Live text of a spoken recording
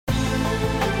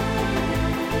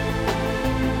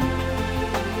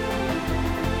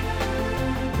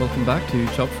Welcome back to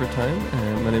Chop for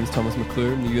Time. My name is Thomas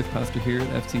McClure. I'm the youth pastor here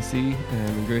at FCC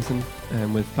in Grayson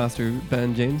with Pastor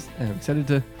Ben James. I'm excited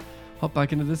to hop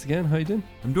back into this again. How you doing?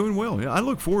 I'm doing well. Yeah, I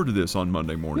look forward to this on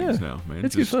Monday mornings now, man.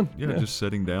 It's good fun. Yeah, just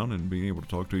sitting down and being able to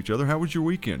talk to each other. How was your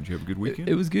weekend? Did you have a good weekend?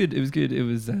 It was good. It was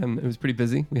pretty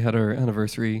busy. We had our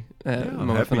anniversary, my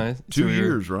wife and I. 2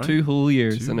 years, right? 2 whole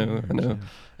years. 2 I know.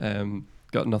 Yeah.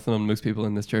 Got nothing on most people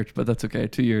in this church, but that's okay.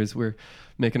 2 years, we're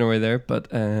making our way there. But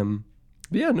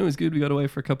yeah, no, it was good. We got away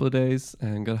for a couple of days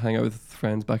and got to hang out with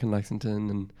friends back in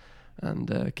Lexington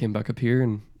and came back up here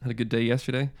and had a good day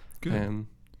yesterday. Good.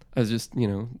 I was just,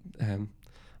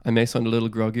 I may sound a little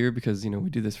groggier because, we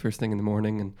do this first thing in the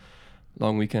morning and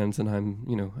long weekends, and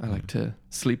I like to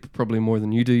sleep probably more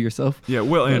than you do yourself. Yeah,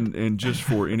 well, and just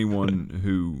for anyone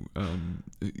who,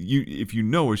 if you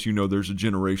know us, there's a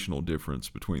generational difference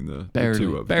between the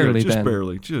two of us.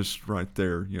 Barely, just right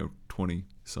there, 20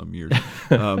 some years.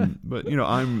 But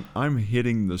I'm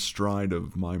hitting the stride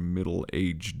of my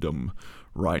middle-agedom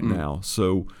right now.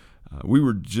 So we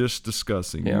were just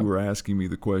discussing. You were asking me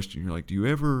the question. You're like, do you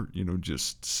ever,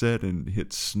 just set and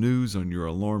hit snooze on your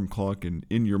alarm clock, and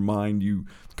in your mind you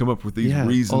come up with these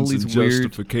reasons and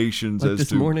justifications as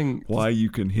to why you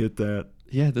can hit that?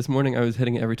 Yeah, this morning I was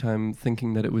hitting it every time,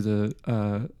 thinking that it was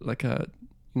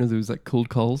those like cold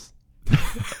calls.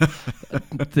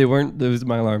 They weren't. That was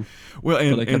my alarm. Well,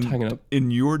 and I kept hanging up.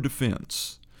 In your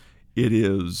defense, it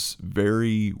is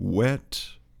very wet.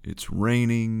 It's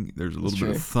raining. There's a little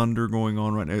bit of thunder going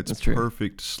on right now. It's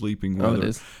perfect sleeping weather. It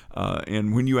is.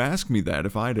 And when you asked me that,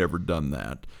 if I'd ever done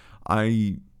that,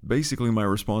 my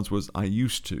response was I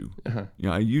used to.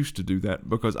 I used to do that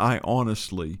because I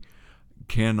honestly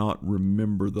cannot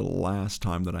remember the last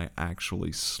time that I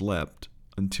actually slept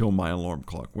until my alarm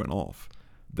clock went off.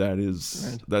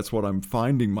 That's what I'm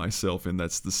finding myself in.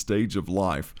 That's the stage of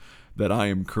life that I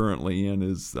am currently in.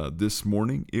 Is this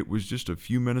morning it was just a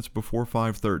few minutes before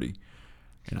 5:30,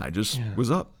 and I just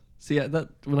was up. See, that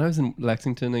when I was in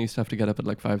Lexington, I used to have to get up at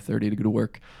like 5:30 to go to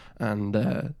work, and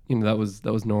that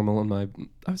was normal, and I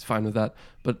was fine with that.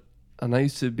 And I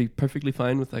used to be perfectly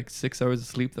fine with like 6 hours of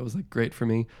sleep. That was like great for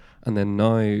me. And then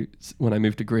now, when I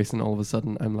moved to Grayson, all of a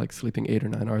sudden I'm like sleeping 8 or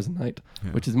 9 hours a night,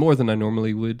 which is more than I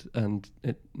normally would, and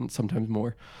sometimes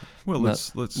more. Well,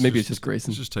 let's it's just Grayson.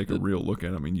 Let's just take a real look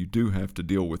at it. I mean, you do have to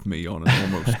deal with me on an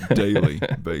almost daily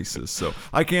basis, so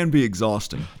I can be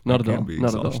exhausting. Not at all.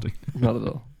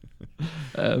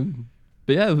 But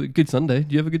yeah, good Sunday.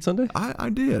 Do you have a good Sunday? I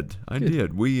did.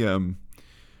 We,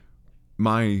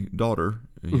 my daughter,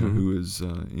 who is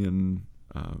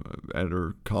at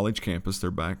her college campus.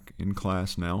 They're back in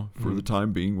class now for the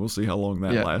time being. We'll see how long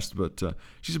that lasts, but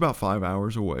she's about 5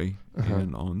 hours away.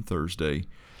 And on Thursday,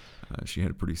 she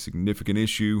had a pretty significant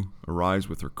issue arise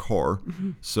with her car.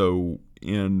 So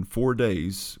in 4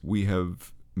 days, we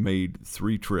have made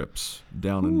 3 trips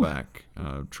down and back,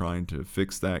 trying to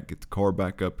fix that, get the car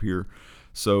back up here.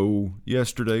 So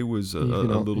yesterday was a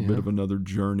little bit of another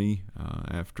journey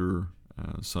after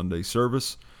Sunday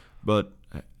service. But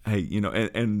hey,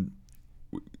 and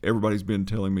everybody's been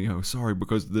telling me, oh, sorry,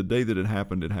 because the day that it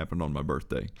happened on my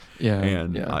birthday.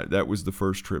 That was the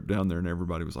first trip down there, and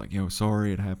everybody was like,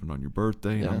 sorry, it happened on your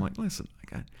birthday. And I'm like, listen,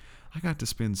 I got to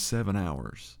spend 7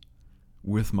 hours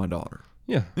with my daughter.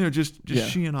 Yeah. Just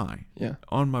she and I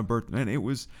on my birthday. And it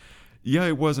was,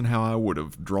 it wasn't how I would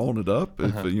have drawn it up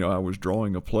if, I was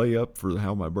drawing a play up for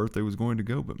how my birthday was going to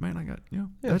go. But man, I got,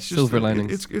 that's just silver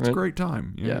linings. It's a great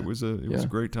time. It was a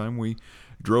great time. We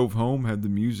drove home, had the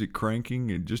music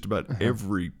cranking, and just about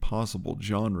every possible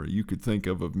genre you could think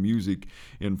of music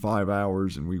in 5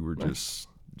 hours. And we were just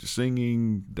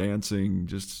singing, dancing,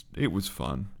 it was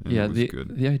fun. And it was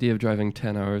good. The idea of driving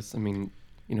 10 hours, I mean,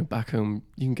 back home,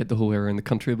 you can get the whole way around the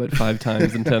country about 5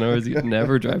 times in 10 hours. You'd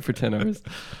never drive for 10 hours.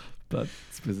 But I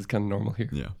suppose it's kind of normal here.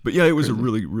 Yeah. But it was a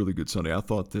really, really good Sunday. I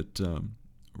thought that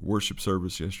worship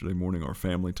service yesterday morning, our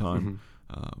family time,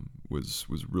 was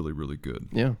really, really good.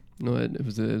 Yeah. No, it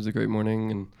was a great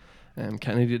morning, and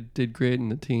Kenny did great,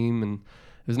 and the team, and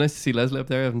it was nice to see Leslie up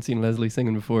there. I haven't seen Leslie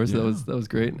singing before, so that was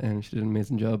great, and she did an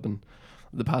amazing job. And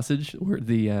the passage, or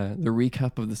the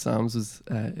recap of the Psalms was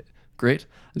great.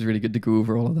 It was really good to go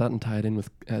over all of that and tie it in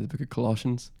with the book of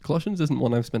Colossians. Colossians isn't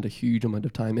one I've spent a huge amount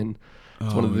of time in.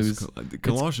 It's one of those.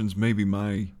 Colossians may be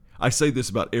I say this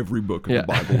about every book of the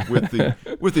Bible,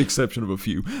 with the exception of a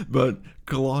few. But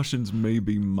Colossians may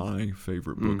be my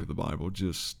favorite book of the Bible.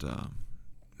 Just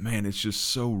it's just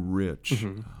so rich,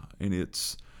 and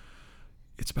it's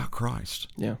about Christ.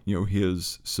 Yeah,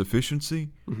 His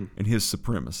sufficiency and His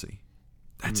supremacy.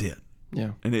 That's it.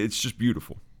 Yeah, and it's just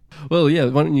beautiful. Well,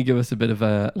 why don't you give us a bit of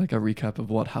a recap of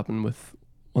what happened with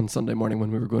one Sunday morning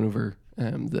when we were going over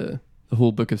the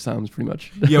whole book of Psalms, pretty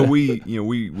much. Yeah,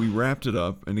 we wrapped it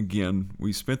up, and again,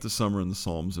 we spent the summer in the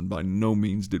Psalms, and by no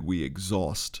means did we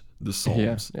exhaust the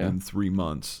Psalms in 3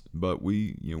 months, but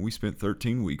we spent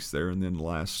 13 weeks there, and then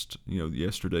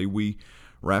yesterday we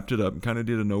wrapped it up and kind of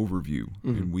did an overview,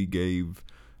 and we gave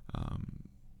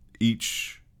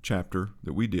each chapter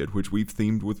that we did, which we've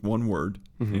themed with one word,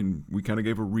 and we kind of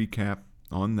gave a recap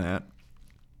on that,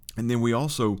 and then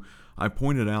I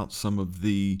pointed out some of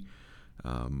the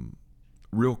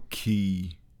real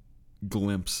key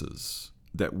glimpses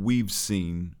that we've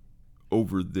seen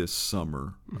over this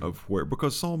summer of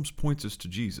because Psalms points us to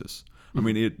Jesus. I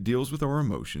mean, it deals with our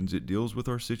emotions, it deals with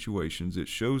our situations, it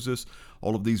shows us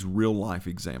all of these real life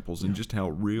examples and just how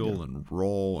real and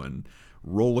raw and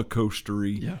roller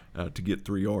coastery, to get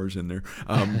 3 R's in there,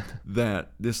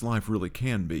 that this life really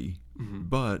can be,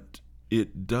 but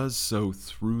it does so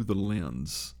through the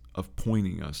lens of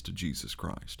pointing us to Jesus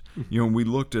Christ. And we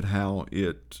looked at how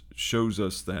it shows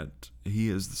us that he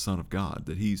is the Son of God,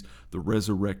 that he's the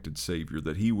resurrected Savior,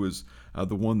 that he was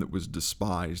the one that was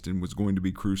despised and was going to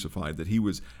be crucified, that he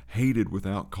was hated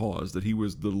without cause, that he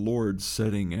was the Lord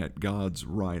sitting at God's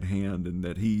right hand, and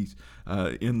that he's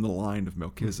in the line of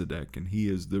Melchizedek, and he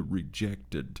is the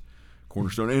rejected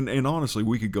cornerstone. And honestly,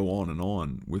 we could go on and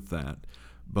on with that.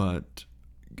 But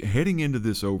heading into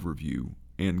this overview,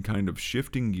 and kind of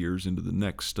shifting gears into the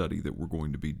next study that we're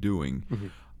going to be doing,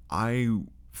 I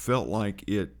felt like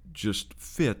it just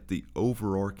fit the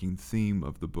overarching theme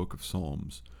of the book of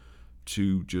Psalms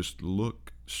to just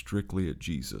look strictly at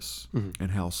Jesus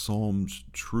and how Psalms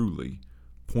truly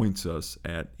points us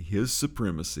at his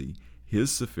supremacy,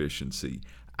 his sufficiency,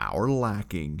 our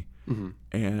lacking,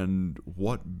 and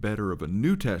what better of a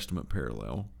New Testament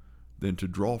parallel than to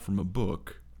draw from a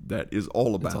book that is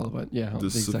all about the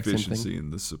sufficiency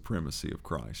and the supremacy of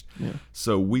Christ.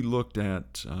 So we looked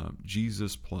at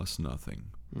Jesus plus nothing,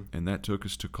 and that took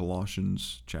us to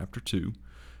Colossians chapter 2,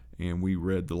 and we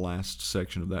read the last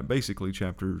section of that, basically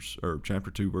chapter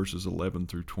 2, verses 11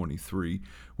 through 23,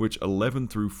 which 11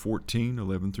 through 14,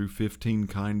 11 through 15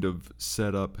 kind of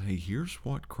set up, hey, here's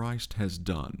what Christ has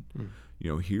done.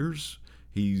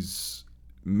 He's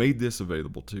made this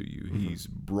available to you. He's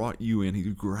brought you in.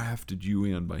 He's grafted you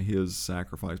in by his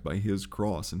sacrifice, by his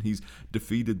cross, and he's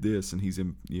defeated this, and he's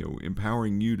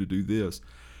empowering you to do this.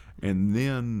 And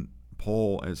then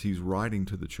Paul, as he's writing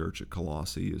to the church at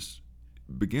Colossae,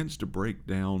 begins to break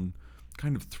down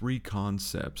kind of 3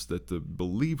 concepts that the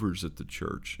believers at the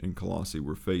church in Colossae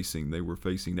were facing. They were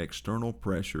facing external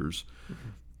pressures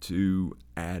to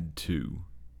add to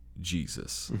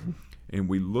Jesus. And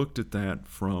we looked at that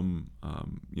from,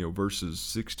 verses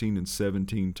 16 and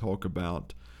 17 talk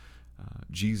about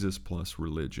Jesus plus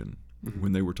religion.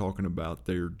 When they were talking about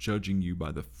they're judging you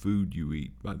by the food you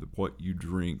eat, by what you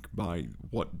drink, by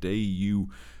what day you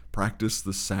practice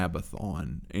the Sabbath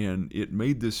on. And it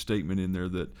made this statement in there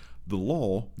that the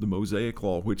law, the Mosaic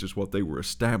law, which is what they were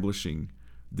establishing,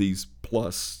 these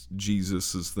plus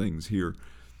Jesus's things here,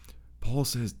 Paul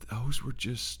says those were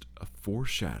just a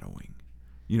foreshadowing.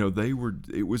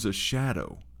 It was a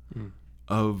shadow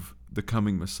of the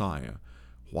coming Messiah.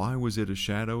 Why was it a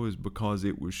shadow? Is because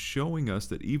it was showing us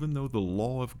that even though the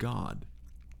law of God,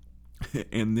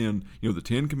 and then, the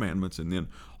 10 Commandments, and then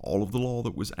all of the law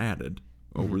that was added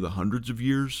over the hundreds of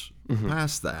years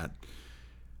past that,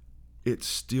 it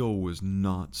still was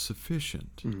not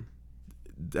sufficient.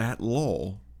 That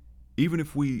law, even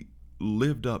if we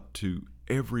lived up to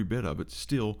every bit of it,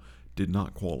 still did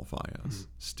not qualify us,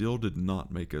 still did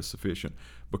not make us sufficient,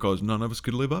 because none of us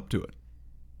could live up to it.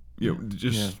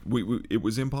 It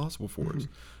was impossible for us.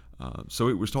 So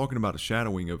it was talking about a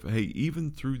shadowing of, hey, even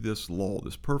through this law,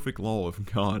 this perfect law of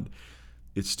God,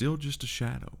 it's still just a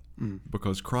shadow,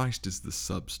 because Christ is the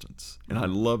substance. And I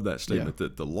love that statement,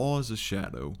 that the law is a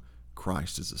shadow,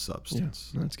 Christ is a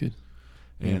substance. Yeah, that's good.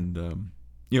 And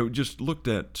just looked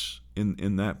at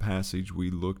in that passage, we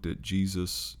looked at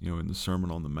Jesus, in the Sermon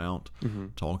on the Mount,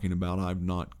 talking about, I've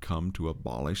not come to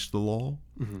abolish the law,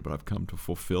 but I've come to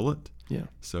fulfill it.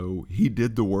 So he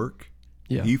did the work.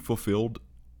 He fulfilled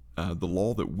the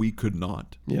law that we could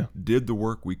not. Did the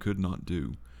work we could not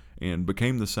do, and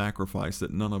became the sacrifice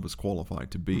that none of us qualified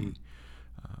to be.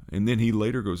 And then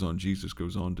Jesus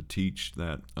goes on to teach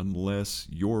that unless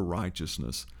your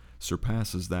righteousness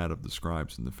surpasses that of the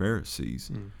scribes and the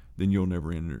Pharisees, then you'll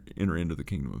never enter into the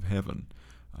kingdom of heaven.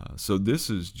 So this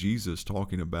is Jesus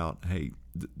talking about, hey,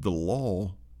 the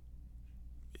law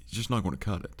is just not going to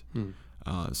cut it.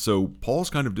 So Paul's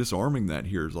kind of disarming that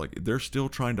here. Is like they're still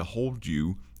trying to hold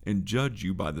you and judge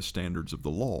you by the standards of the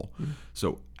law.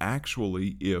 So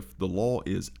actually, if the law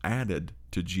is added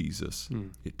to Jesus,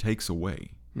 Mm. it takes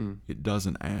away. Mm. It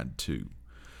doesn't add to.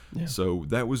 Yeah. So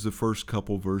that was the first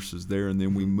couple verses there, and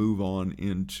then we move on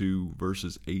into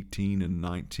verses 18 and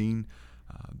 19.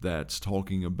 That's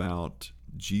talking about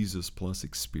Jesus plus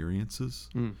experiences.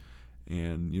 Mm.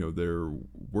 And they're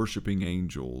worshiping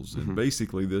angels, and Mm-hmm.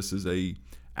 basically this is a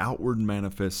outward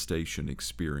manifestation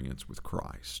experience with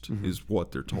Christ, Mm-hmm. is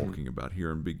what they're talking about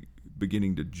here, and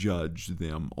beginning to judge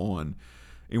them on.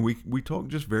 And we talked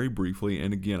just very briefly,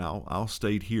 and again I'll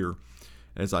state here,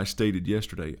 as I stated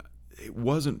yesterday, it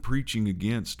wasn't preaching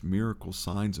against miracle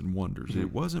signs and wonders. Mm-hmm.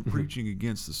 It wasn't preaching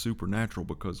against the supernatural,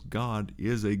 because God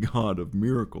is a God of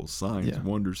miracles, signs, Yeah.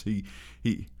 wonders. He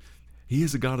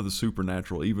is a God of the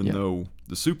supernatural, even Yeah. though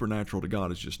the supernatural to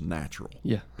God is just natural.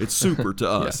 Yeah. It's super to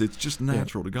us. Yeah. It's just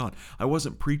natural to God. I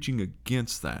wasn't preaching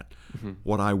against that. Mm-hmm.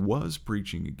 What I was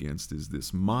preaching against is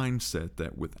this mindset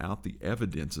that without the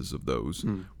evidences of those,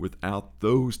 without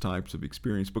those types of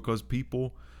experience, because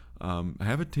people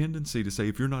have a tendency to say,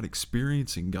 if you're not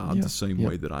experiencing God Yeah. the same Yeah.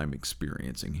 way that I'm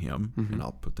experiencing Him, Mm-hmm. and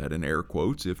I'll put that in air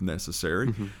quotes if necessary,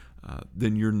 Mm-hmm.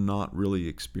 then you're not really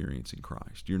experiencing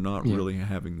Christ. You're not Yeah. really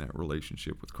having that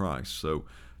relationship with Christ. So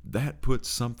that puts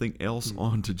something else Mm-hmm.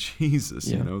 onto Jesus,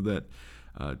 Yeah. that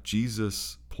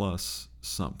Jesus plus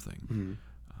something. Mm-hmm.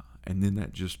 And then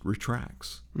that just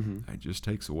retracts. Mm-hmm. It just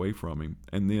takes away from Him.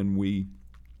 And then we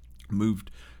moved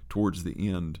towards the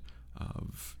end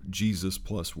of Jesus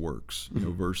plus works,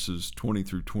 verses 20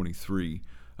 through 23,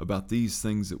 about these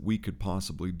things that we could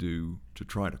possibly do to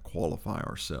try to qualify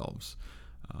ourselves.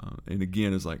 And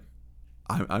again, it's like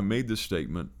I made this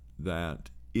statement that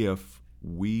if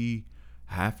we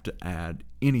have to add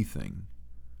anything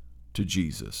to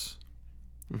Jesus,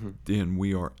 Mm-hmm. then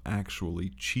we are actually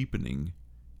cheapening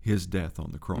His death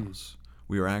on the cross.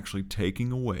 We are actually taking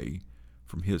away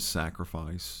from His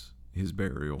sacrifice, His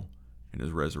burial, and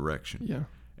His resurrection. Yeah.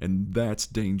 And that's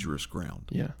dangerous ground.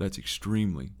 Yeah. That's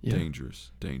extremely Yeah.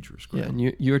 dangerous ground. Yeah,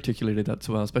 and you articulated that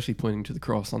so well, especially pointing to the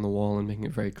cross on the wall and making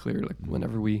it very clear. Like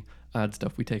whenever we add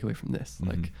stuff, we take away from this. Mhm.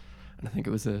 Like, and I think it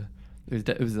was a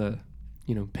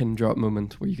pin drop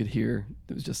moment where you could hear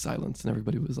it was just silence and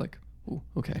everybody was like, "Oh,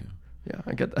 okay, yeah,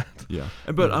 I get that." Yeah,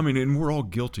 but I mean, and we're all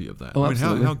guilty of that. Oh, I mean,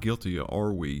 absolutely. how guilty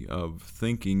are we of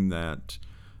thinking that?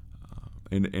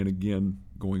 And again,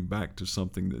 going back to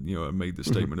something that I made the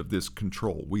statement of this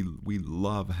control. We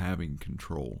love having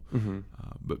control, Mm-hmm.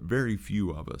 but very few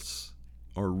of us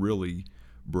are really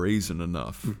brazen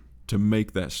enough to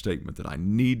make that statement that I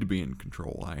need to be in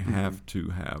control. I have to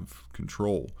have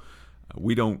control.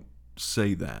 We don't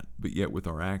say that, but yet with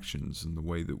our actions and the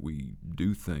way that we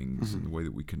do things and the way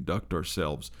that we conduct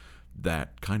ourselves,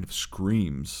 that kind of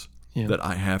screams Yeah. that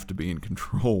I have to be in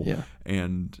control. Yeah.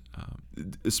 And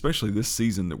especially this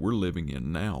season that we're living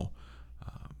in now,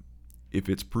 if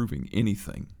it's proving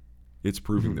anything, it's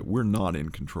proving that we're not in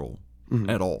control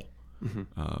at all.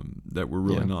 That we're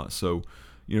really not. So,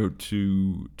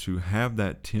 to have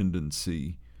that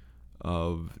tendency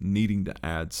of needing to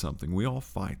add something, we all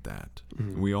fight that.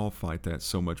 We all fight that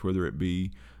so much, whether it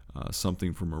be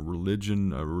something from a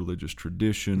religion, a religious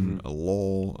tradition, a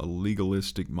law, a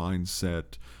legalistic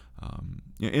mindset.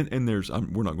 And there's,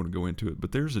 we're not going to go into it,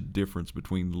 but there's a difference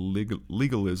between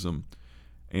legalism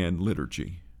and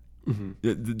liturgy.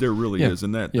 There really is,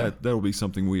 and that'll be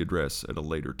something we address at a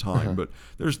later time. But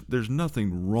there's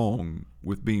nothing wrong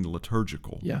with being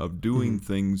liturgical, of doing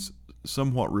things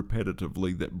somewhat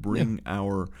repetitively that bring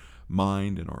our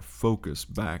mind and our focus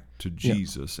back to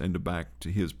Jesus and back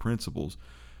to His principles.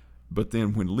 But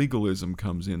then when legalism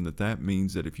comes in, that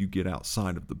means that if you get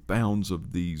outside of the bounds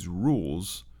of these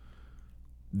rules,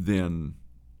 then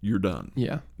you're done.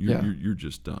 You're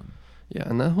just done. Yeah,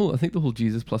 and I think the whole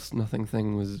Jesus plus nothing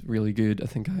thing was really good. I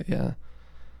think I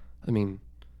mean,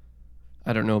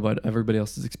 I don't know about everybody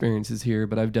else's experiences here,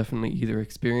 but I've definitely either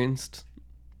experienced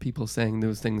people saying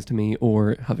those things to me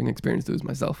or having experienced those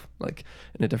myself, like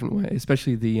in a different way,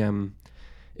 especially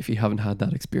if you haven't had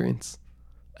that experience.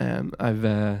 I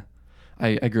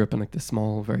grew up in like this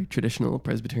small, very traditional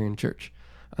Presbyterian church.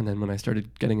 And then when I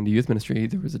started getting into youth ministry,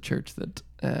 there was a church that,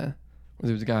 there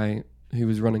was a guy who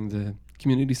was running the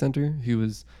community center who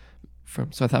was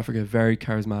from South Africa, very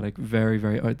charismatic, very,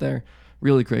 very out there,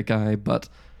 really great guy, but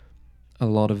a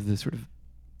lot of the sort of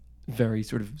very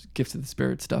sort of gifts of the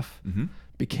Spirit stuff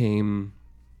became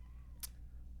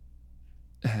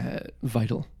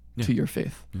vital to your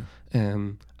faith.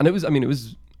 And it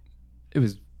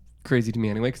was crazy to me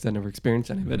anyway, because I never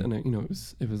experienced any of it, and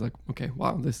it was like, okay,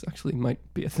 wow, this actually might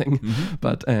be a thing.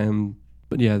 But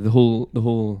yeah, the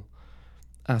whole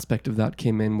aspect of that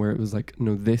came in where it was like,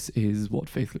 no, this is what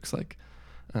faith looks like,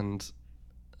 and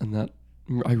that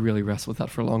I really wrestled with that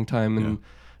for a long time, and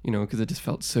because it just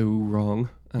felt so wrong.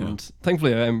 And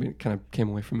thankfully, I kind of came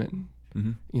away from it. And,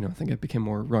 I think I became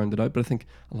more rounded out. But I think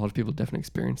a lot of people definitely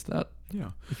experience that.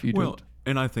 Yeah. If you don't.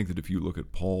 And I think that if you look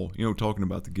at Paul, talking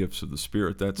about the gifts of the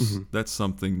Spirit, that's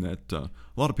something that a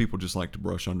lot of people just like to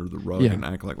brush under the rug and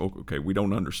act like, okay, we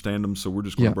don't understand them, so we're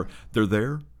just going to. They're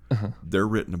there. They're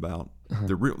written about.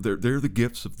 They're real. They're the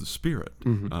gifts of the Spirit.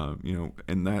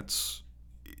 And that's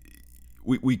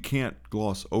we can't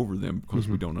gloss over them because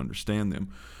we don't understand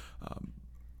them.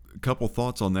 A couple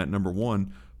thoughts on that. Number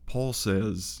one, Paul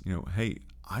says, hey,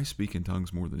 I speak in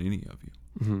tongues more than any of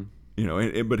you.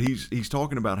 But he's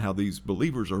talking about how these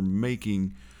believers are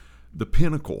making the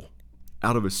pinnacle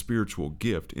out of a spiritual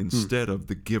gift instead of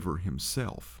the giver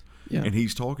himself. Yeah. And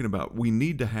he's talking about we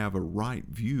need to have a right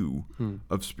view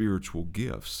of spiritual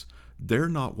gifts. They're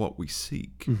not what we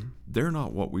seek. They're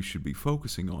not what we should be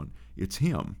focusing on. It's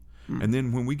him. And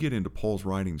then when we get into Paul's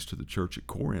writings to the church at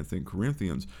Corinth, in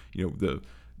Corinthians, the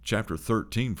chapter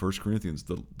 13, 1 Corinthians,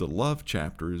 the love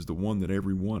chapter is the one that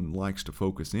everyone likes to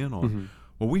focus in on.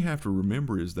 What we have to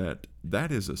remember is that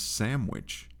is a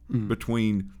sandwich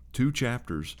between two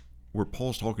chapters where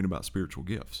Paul's talking about spiritual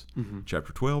gifts.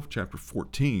 Chapter 12, chapter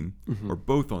 14 are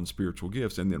both on spiritual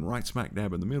gifts, and then right smack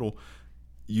dab in the middle,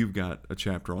 you've got a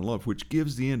chapter on love, which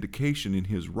gives the indication in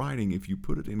his writing, if you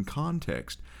put it in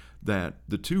context, that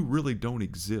the two really don't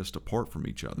exist apart from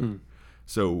each other.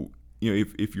 So,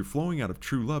 if you're flowing out of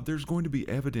true love, there's going to be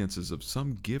evidences of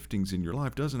some giftings in your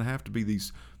life. It doesn't have to be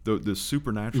the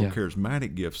supernatural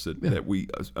charismatic gifts that we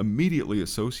immediately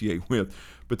associate with.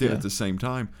 But then at the same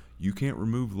time, you can't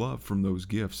remove love from those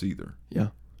gifts either. Yeah.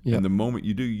 And the moment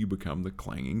you do, you become the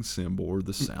clanging cymbal or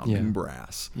the sounding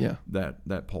brass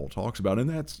that Paul talks about. And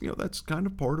that's kind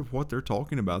of part of what they're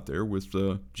talking about there with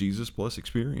Jesus plus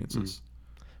experiences.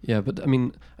 Yeah, but I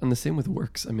mean, and the same with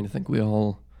works. I mean,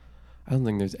 I don't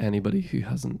think there's anybody who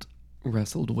hasn't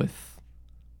wrestled with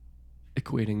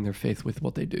equating their faith with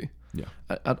what they do. Yeah.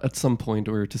 At some point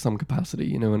or to some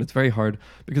capacity, and it's very hard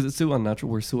because it's so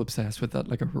unnatural. We're so obsessed with that,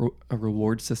 like a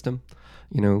reward system.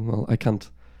 Well,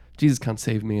 Jesus can't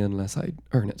save me unless I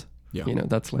earn it. Yeah.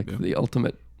 That's like the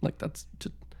ultimate, like that's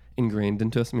just ingrained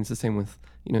into us. I mean, it's the same with,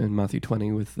 in Matthew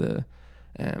 20 with the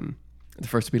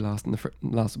first will be last and the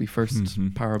last will be first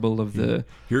parable of the...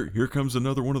 Here comes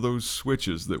another one of those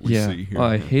switches that we see here. Oh,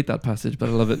 I hate that passage, but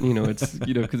I love it. It's,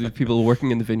 because there's people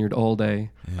working in the vineyard all day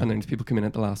and then there's people come in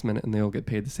at the last minute and they all get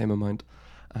paid the same amount.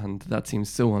 And that seems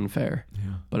so unfair.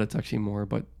 Yeah. But it's actually more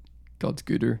about God's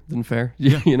gooder than fair.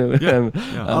 Yeah.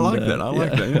 I like that. I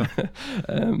like that,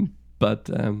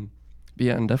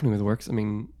 yeah. And definitely with works, I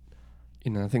mean,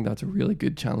 I think that's a really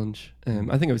good challenge.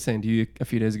 I think I was saying to you a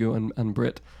few days ago and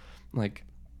Britt, like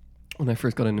when I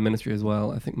first got into ministry as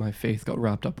well, I think my faith got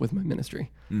wrapped up with my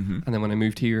ministry. And then when I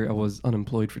moved here, I was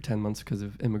unemployed for 10 months because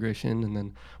of immigration and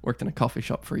then worked in a coffee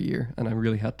shop for a year. And I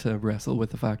really had to wrestle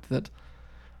with the fact that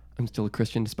I'm still a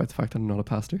Christian despite the fact that I'm not a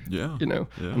pastor. Yeah.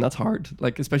 And that's hard,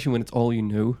 like, especially when it's all in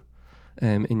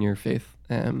your faith.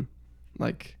 And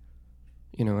I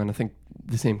think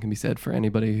the same can be said for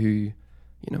anybody who,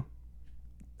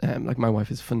 like my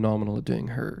wife is phenomenal at doing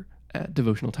her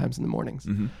devotional times in the mornings.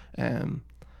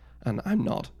 And I'm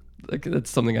not. Like, that's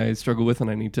something I struggle with and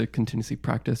I need to continuously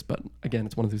practice. But again,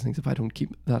 it's one of those things, if I don't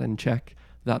keep that in check,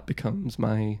 that becomes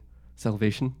my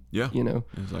salvation. Yeah.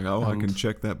 It's like, I can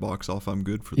check that box off. I'm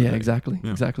good for that. Yeah, exactly.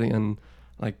 Yeah. Exactly. And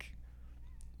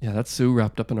that's so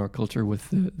wrapped up in our culture with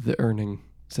the earning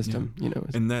system,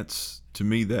 And that's, to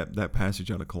me, that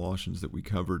passage out of Colossians that we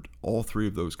covered, all three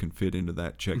of those can fit into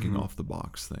that checking off the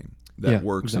box thing. That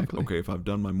works. Exactly. Okay, if I've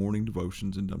done my morning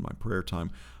devotions and done my prayer time,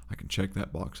 I can check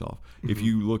that box off. If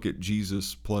you look at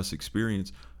Jesus plus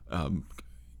experience,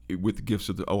 with the gifts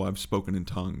of I've spoken in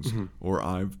tongues, or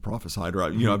I've prophesied, or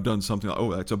I've done something.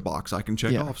 That's a box I can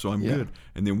check off, so I'm good.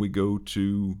 And then we go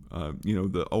to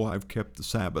I've kept the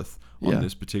Sabbath on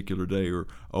this particular day, or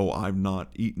I've not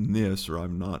eaten this, or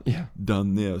I've not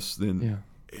done this. Then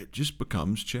it just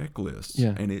becomes checklists,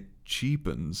 and it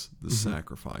cheapens the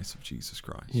sacrifice of Jesus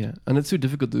Christ. Yeah, and it's so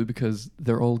difficult though because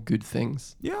they're all good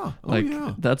things. Yeah,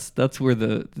 that's where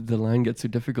the line gets so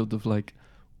difficult of like.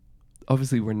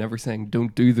 Obviously, we're never saying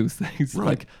don't do those things. Right.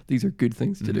 Like, these are good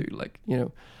things to do. Like,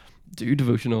 do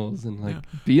devotionals and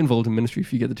be involved in ministry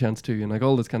if you get the chance to, and like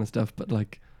all this kind of stuff. But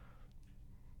like,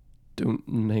 don't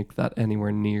make that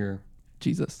anywhere near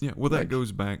Jesus. Yeah. Well, that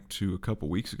goes back to a couple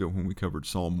weeks ago when we covered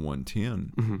Psalm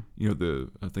 110.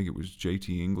 I think it was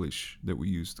J.T. English that we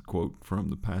used the quote from,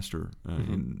 the pastor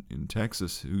in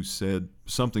Texas, who said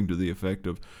something to the effect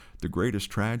of, the greatest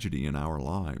tragedy in our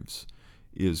lives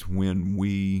is when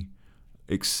we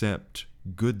accept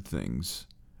good things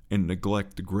and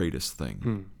neglect the greatest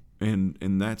thing.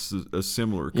 And that's a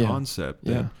similar concept.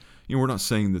 That, we're not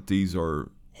saying that these are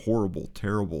horrible,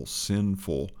 terrible,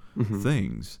 sinful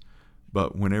things,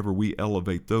 but whenever we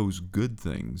elevate those good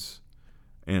things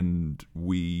and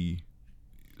we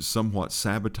somewhat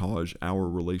sabotage our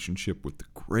relationship with the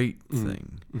great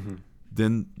thing,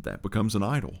 then that becomes an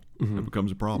idol. It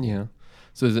becomes a problem. Yeah.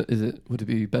 So would it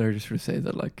be better just to say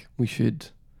that, like, we should,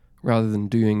 rather than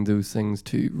doing those things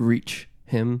to reach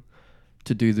him,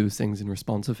 to do those things in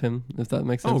response of him, if that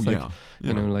makes sense?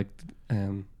 You know, like,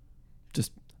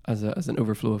 just as an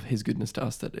overflow of his goodness to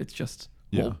us, that it's just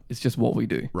it's just what we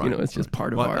do. Right. You know, it's just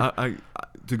part of our. I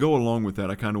to go along with that,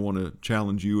 I kind of want to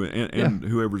challenge you and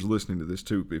whoever's listening to this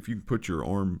too. If you can put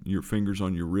your fingers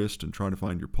on your wrist and try to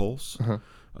find your pulse.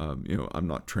 I'm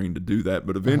not trained to do that,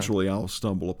 but eventually I'll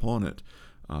stumble upon it.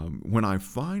 When I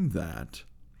find that,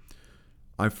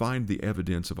 I find the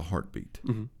evidence of a heartbeat.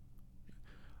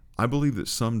 I believe that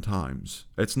sometimes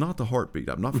it's not the heartbeat.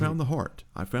 I've not found the heart.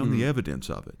 I found the evidence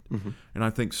of it. And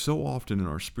I think so often in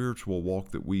our spiritual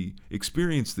walk that we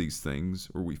experience these things,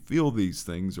 or we feel these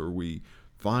things, or we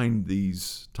find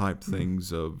these type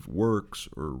things of works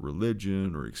or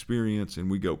religion or experience, and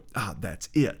we go, that's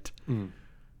it.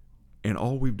 And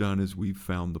all we've done is we've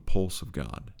found the pulse of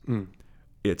God.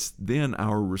 It's then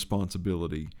our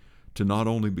responsibility to not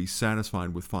only be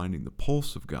satisfied with finding the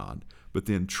pulse of God, but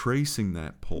then tracing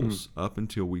that pulse up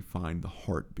until we find the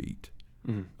heartbeat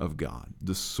of God,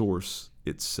 the source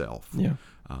itself. Yeah.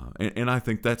 And I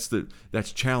think that's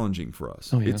challenging for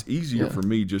us. Oh, yeah. It's easier for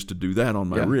me just to do that on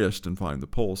my wrist and find the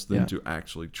pulse than to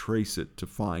actually trace it to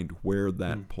find where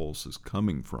that pulse is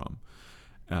coming from.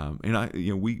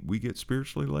 And we get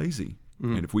spiritually lazy,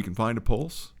 and if we can find a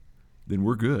pulse, then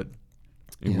we're good,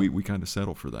 and we kind of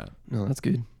settle for that. No, that's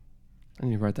good. I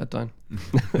need to write that down.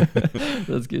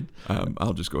 That's good.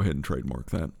 I'll just go ahead and trademark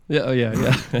that. Yeah. Oh, yeah.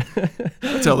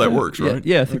 That's how that works, right?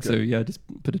 Yeah, I think so. Yeah, just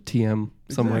put a TM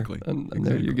somewhere, and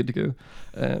there you're good to go.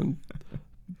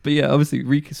 But yeah, obviously,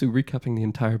 recapping the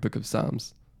entire book of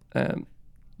Psalms,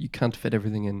 you can't fit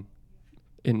everything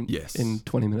in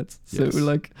 20 minutes. So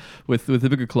like with the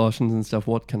book of Colossians and stuff,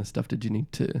 what kind of stuff did you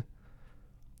need to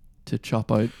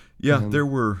chop out? Yeah, there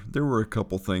were a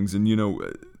couple things, and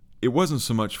it wasn't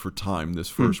so much for time, this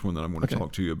first one that I'm going to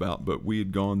talk to you about, but we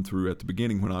had gone through at the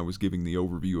beginning when I was giving the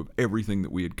overview of everything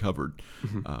that we had covered.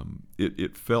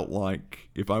 It felt like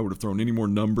if I would have thrown any more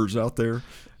numbers out there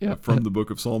from the book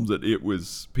of Psalms, that it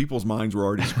was people's minds were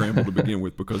already scrambled to begin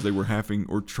with, because they were having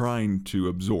or trying to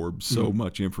absorb so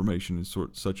much information in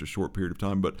such a short period of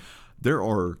time. But there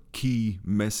are key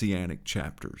messianic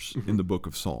chapters in the book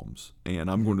of Psalms,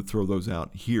 and I'm going to throw those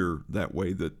out here that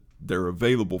way that they're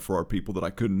available for our people, that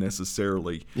I couldn't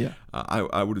necessarily.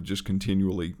 I would have just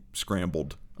continually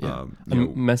scrambled.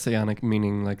 Messianic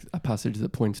meaning like a passage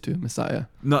that points to a Messiah.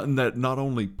 Not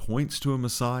only points to a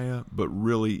Messiah, but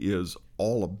really is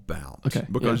all about.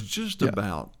 Because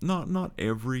about not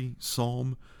every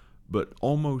psalm, but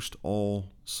almost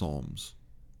all psalms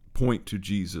point to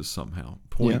Jesus somehow.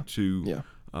 Point to.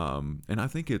 And I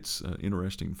think it's an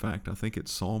interesting fact. I think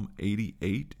it's Psalm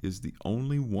 88 is the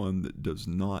only one that does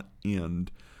not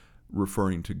end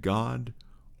referring to God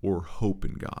or hope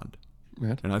in God.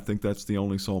 Right. And I think that's the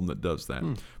only psalm that does that.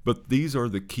 But these are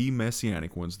the key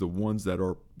messianic ones, the ones that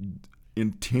are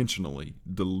intentionally,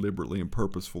 deliberately, and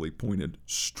purposefully pointed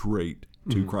straight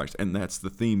to Christ. And that's the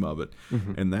theme of it.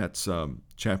 And that's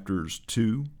chapters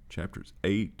 2, chapters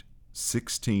 8,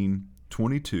 16,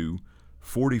 22,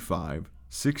 45,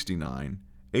 69,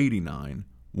 89,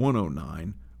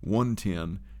 109,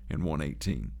 110, and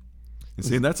 118. And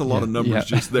see, that's a lot of numbers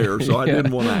just there, so I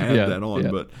didn't want to add that on.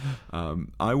 But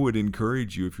I would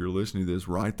encourage you, if you're listening to this,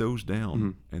 write those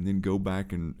down and then go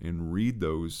back and read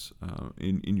those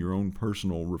in your own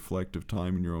personal reflective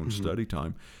time, in your own study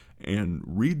time, and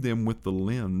read them with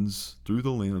through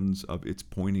the lens of it's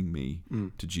pointing me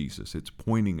to Jesus. It's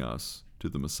pointing us to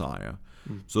the Messiah.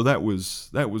 So that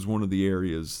was one of the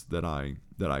areas that I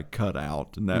cut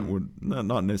out, and that would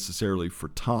not necessarily for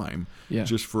time,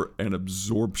 just for an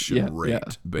absorption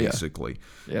rate, basically.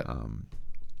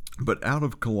 But out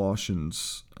of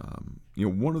Colossians,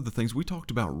 one of the things we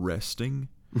talked about resting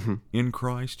in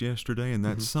Christ yesterday, and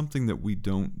that's something that we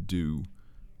don't do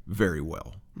very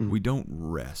well. We don't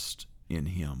rest in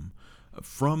Him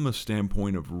from a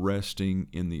standpoint of resting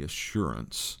in the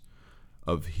assurance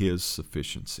of His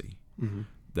sufficiency.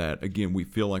 That, again, we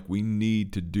feel like we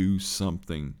need to do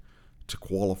something to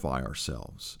qualify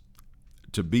ourselves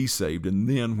to be saved. And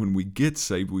then when we get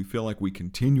saved, we feel like we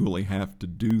continually have to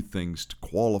do things to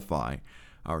qualify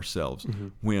ourselves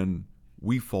when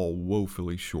we fall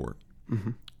woefully short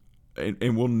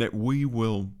And we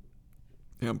will.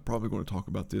 Yeah, I'm probably going to talk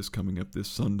about this coming up this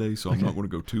Sunday, so I'm not going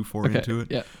to go too far into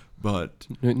it. Yeah. But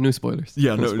no spoilers.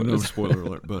 Yeah, no spoiler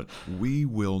alert. But we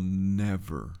will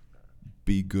never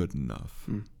be good enough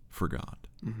for God.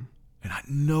 Mm-hmm. And I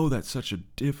know that's such a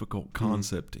difficult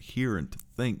concept to hear and to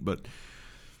think, but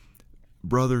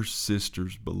brothers,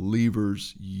 sisters,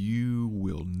 believers, you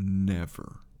will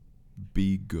never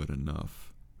be good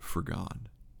enough for God.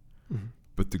 Mm-hmm.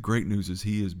 But the great news is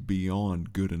He is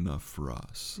beyond good enough for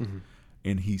us. Mm-hmm.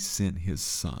 And He sent His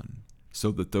Son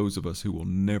so that those of us who will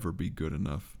never be good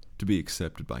enough to be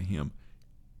accepted by Him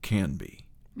can be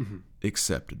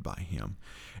accepted by Him.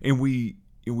 And we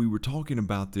were talking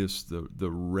about this, the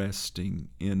resting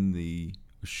in the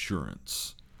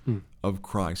assurance of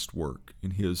Christ's work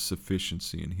and His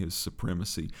sufficiency and His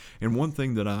supremacy. And one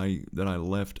thing that I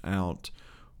left out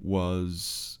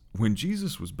was when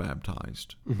Jesus was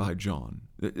baptized by John.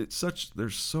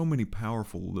 There's so many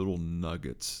powerful little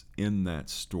nuggets in that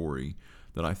story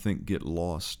that I think get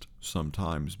lost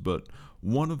sometimes. But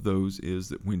one of those is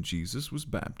that when Jesus was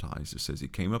baptized, it says He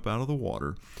came up out of the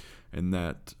water, and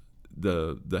that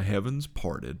the heavens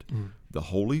parted, the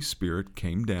Holy Spirit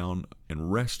came down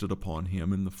and rested upon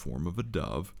Him in the form of a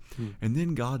dove. And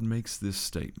then God makes this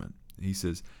statement. He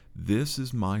says, "This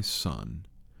is my Son,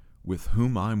 with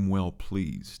whom I'm well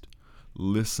pleased.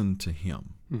 Listen to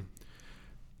Him."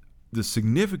 The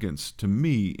significance to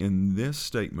me in this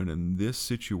statement, in this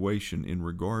situation, in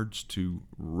regards to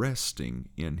resting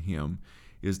in Him,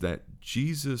 is that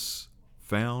Jesus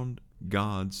found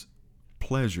God's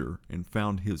pleasure and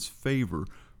found His favor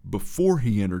before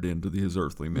He entered into His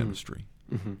earthly ministry.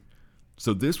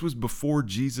 So this was before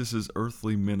Jesus'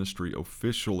 earthly ministry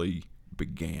officially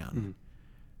began.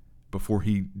 Before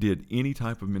He did any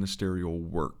type of ministerial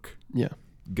work. Yeah.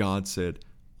 God said,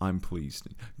 "I'm pleased."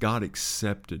 God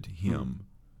accepted Him.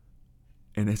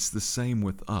 And it's the same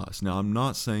with us. Now, I'm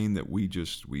not saying that we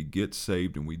get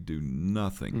saved and we do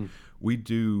nothing. We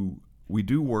do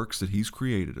works that He's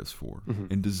created us for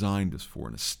and designed us for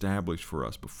and established for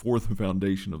us before the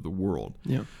foundation of the world.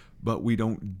 Yeah. But we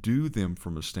don't do them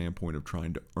from a standpoint of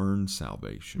trying to earn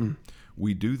salvation.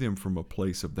 We do them from a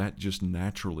place of that just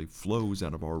naturally flows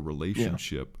out of our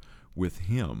relationship with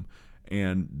Him.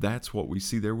 And that's what we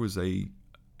see. There was an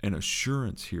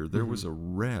assurance here. There was a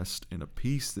rest and a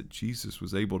peace that Jesus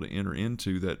was able to enter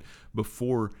into, that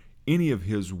before any of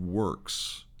His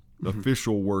works,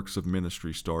 official works of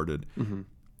ministry started,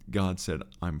 God said,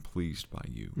 "I'm pleased by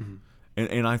you."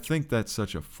 And I think that's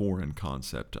such a foreign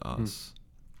concept to us.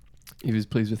 He was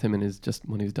pleased with Him when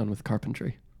he was done with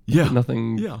carpentry. Yeah.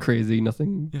 Nothing crazy,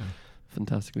 nothing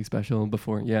fantastically special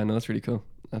before. Yeah, no, that's really cool.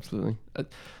 Absolutely.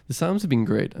 The Psalms have been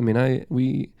great. I mean,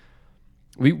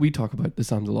 we talk about the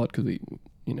Psalms a lot because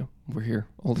we're here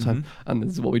all the time and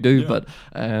this is what we do. Yeah. But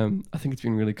I think it's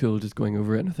been really cool just going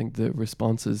over it, and I think the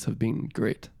responses have been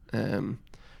great.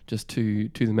 Just to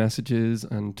the messages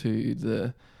and to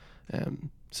the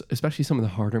especially some of the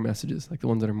harder messages, like the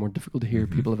ones that are more difficult to hear.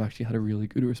 People have actually had a really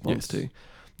good response to.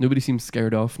 Nobody seems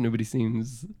scared off. Nobody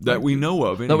seems that we know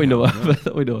of. That we know of.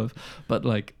 That we know of. But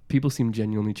like people seem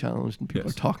genuinely challenged, and people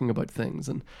are talking about things,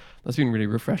 and that's been really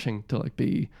refreshing to like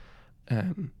be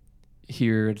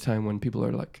here at a time when people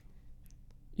are like,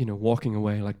 walking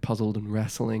away like puzzled and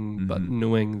wrestling, but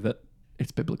knowing that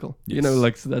it's biblical.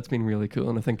 So that's been really cool,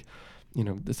 and I think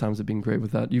the Psalms have been great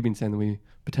with that. You've been saying that we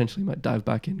potentially might dive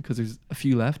back in because there's a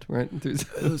few left, right?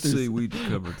 Let's see, we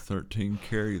covered 13,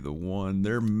 carry the 1.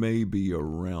 There may be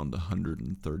around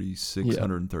 136,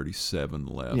 137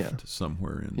 left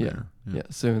somewhere in there. Yeah,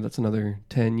 so that's another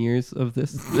 10 years of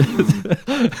this.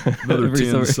 Another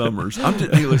 10 summers.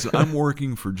 Hey, listen, I'm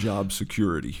working for job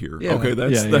security here. Yeah, okay,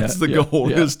 that's the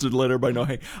goal, is to let everybody know,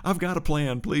 hey, I've got a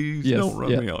plan. Please don't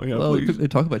run me out. Yeah, well, please. They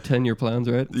talk about 10-year plans,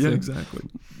 right? Yeah, exactly.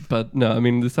 But no, I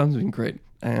mean, the Psalms have been great.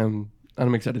 And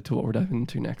I'm excited to what we're diving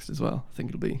into next as well. I think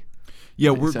it'll be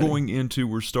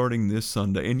we're starting this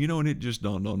Sunday. And and it just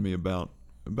dawned on me about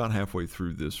halfway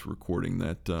through this recording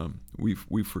that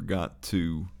we forgot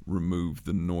to remove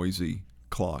the noisy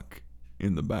clock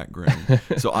in the background.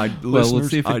 So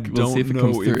listeners, I don't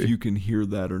know if you can hear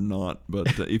that or not,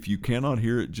 but if you cannot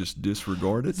hear it, just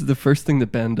disregard it. This is the first thing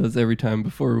that Ben does every time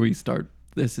before we start.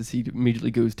 This is he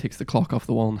immediately takes the clock off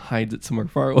the wall and hides it somewhere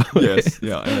far away. Yes,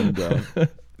 yeah,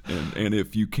 and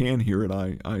if you can hear it,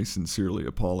 I sincerely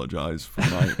apologize for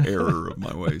my error of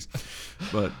my ways.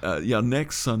 But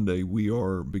next Sunday we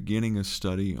are beginning a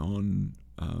study on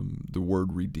the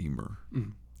word Redeemer,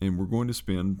 and we're going to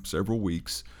spend several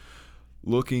weeks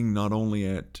looking not only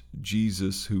at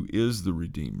Jesus, who is the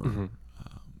Redeemer,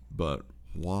 but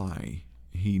why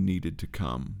He needed to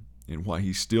come and why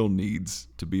he still needs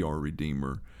to be our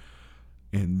Redeemer.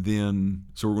 And then,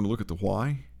 so we're going to look at the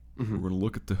why, we're going to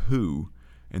look at the who,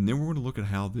 and then we're going to look at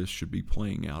how this should be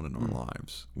playing out in our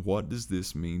lives. What does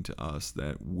this mean to us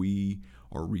that we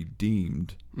are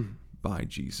redeemed by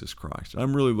Jesus Christ?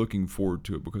 I'm really looking forward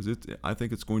to it because I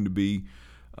think it's going to be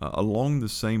along the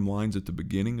same lines at the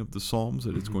beginning of the Psalms,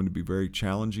 that it's going to be very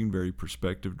challenging, very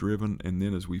perspective driven, and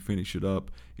then as we finish it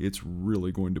up, it's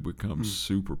really going to become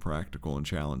super practical and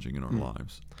challenging in our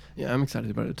lives. Yeah, I'm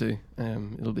excited about it too.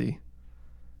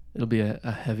 It'll be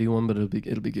a heavy one, but it'll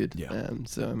be good. Yeah.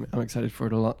 So I'm excited for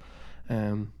it a lot.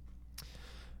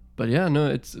 But yeah,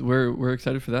 no, we're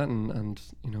excited for that, and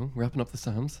wrapping up the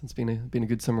Psalms. It's been a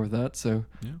good summer with that. So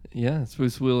yeah, I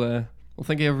suppose we'll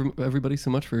thank you everybody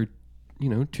so much for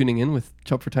tuning in with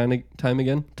Chop for Time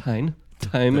again. Time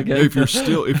again. If you're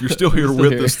still here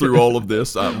with us through all of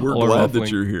this, we're glad that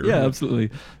you're here. Yeah, absolutely.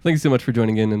 Thank you so much for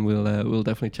joining in, and we'll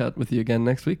definitely chat with you again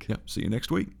next week. Yeah, see you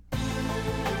next week.